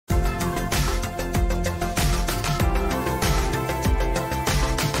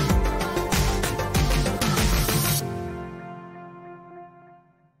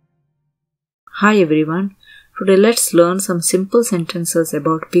Hi everyone, today let's learn some simple sentences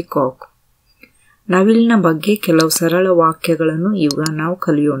about peacock. ನವಿಲಿನ ಬಗ್ಗೆ ಕೆಲವು ಸರಳ ವಾಕ್ಯಗಳನ್ನು ಈಗ ನಾವು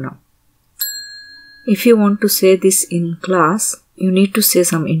ಕಲಿಯೋಣ. If you want to say this in class, you need to say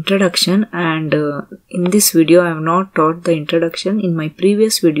some introduction and in this video I have not taught the introduction. In my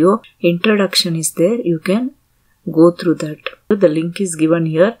previous video, introduction is there. You can go through that. The link is given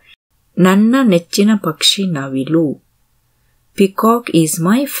here. ನನ್ನ ನೆಚ್ಚಿನ ಪಕ್ಷಿ ನವಿಲು. Peacock is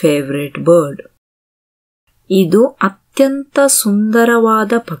my favorite bird. ಇದು ಅತ್ಯಂತ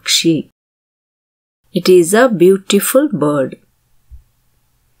ಸುಂದರವಾದ ಪಕ್ಷಿ. It is a beautiful bird.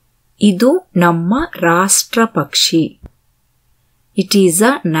 ಇದು ನಮ್ಮ ರಾಷ್ಟ್ರ ಪಕ್ಷಿ. It is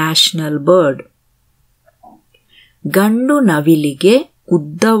a national bird. ಗಂಡು ನವಿಲಿಗೆ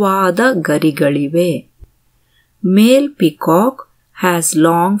ಉದ್ದವಾದ ಗರಿಗಳಿವೆ. Male peacock has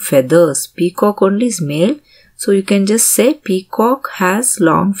long feathers. Peacock only is male, so you can just say peacock has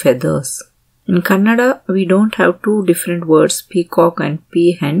long feathers. In Kannada, we don't have two different words, peacock and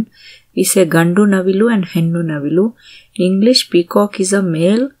peahen. We say gandu navilu and hennu navilu. In English, peacock is a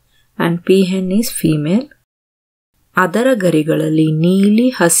male and peahen is female. ಅದರ ಗರಿಗಳಲ್ಲಿ ನೀಲಿ,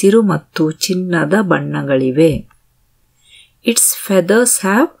 ಹಸಿರು ಮತ್ತು ಚಿನ್ನದ ಬಣ್ಣಗಳಿವೆ. Its feathers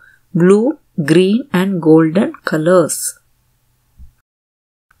have blue, green and golden colors.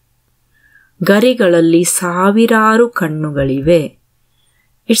 ಗರಿಗಳಲ್ಲಿ ಸಾವಿರಾರು ಕಣ್ಣುಗಳಿವೆ.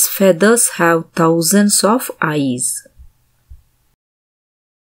 Its feathers have thousands of eyes.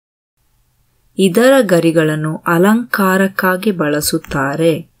 ಇದರ ಗರಿಗಳನ್ನು ಅಲಂಕಾರಕ್ಕಾಗಿ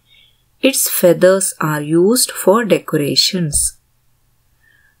ಬಳಸುತ್ತಾರೆ. Its feathers are used for decorations.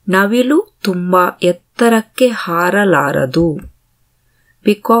 ನವಿಲು ತುಂಬಾ ಎತ್ತರಕ್ಕೆ ಹಾರಲಾರದು.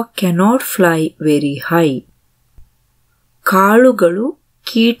 Peacock cannot fly very high. ಕಾಳುಗಳು,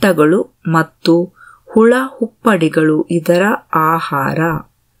 ಕೀಟಗಳು ಮತ್ತು ಹುಳ ಹುಪ್ಪಡಿಗಳು ಇದರ ಆಹಾರ.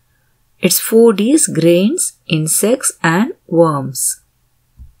 Its food is grains, insects and worms.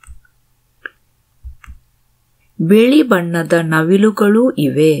 ಬಿಳಿ ಬಣ್ಣದ ನವಿಲುಗಳು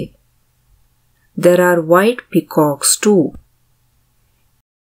ಇವೆ. There are white peacocks too.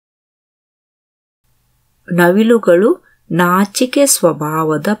 ನವಿಲುಗಳು ನಾಚಿಕೆ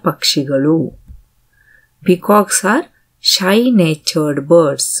ಸ್ವಭಾವದ ಪಕ್ಷಿಗಳು. Peacocks are shy-natured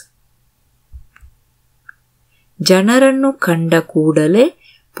birds. ಜನರನ್ನು ಕಂಡ ಕೂಡಲೇ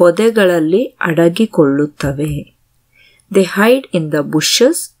ಪೊದೆಗಳಲ್ಲಿ ಅಡಗಿಕೊಳ್ಳುತ್ತವೆ. They hide in the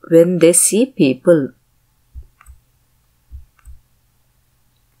bushes when they see people.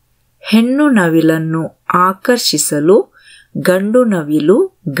 ಹೆಣ್ಣು ನವಿಲನ್ನು ಆಕರ್ಷಿಸಲು ಗಂಡು ನವಿಲು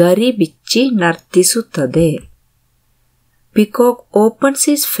ಗರಿ ಬಿಚ್ಚಿ ನರ್ತಿಸುತ್ತದೆ. Peacock opens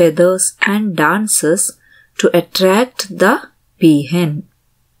its feathers and dances to attract the peahen.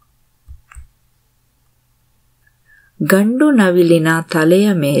 ಗಂಡು ನವಿಲಿನ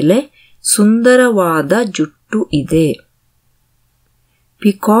ತಲೆಯ ಮೇಲೆ ಸುಂದರವಾದ ಜುಟ್ಟು ಇದೆ.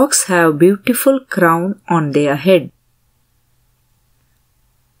 Peacocks have beautiful crown on their head.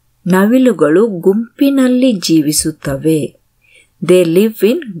 ನವಿಲುಗಳು ಗುಂಪಿನಲ್ಲಿ ಜೀವಿಸುತ್ತವೆ. They live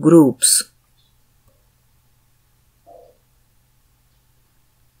in groups.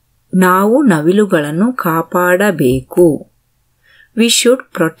 ನಾವು ನವಿಲುಗಳನ್ನು ಕಾಪಾಡಬೇಕು. We should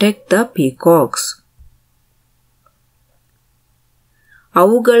protect the peacocks.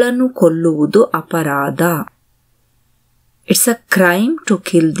 ಅವುಗಳನ್ನು ಕೊಲ್ಲುವುದು ಅಪರಾಧ. It's a crime to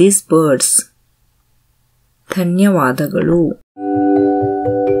kill these birds. ಧನ್ಯವಾದಗಳು.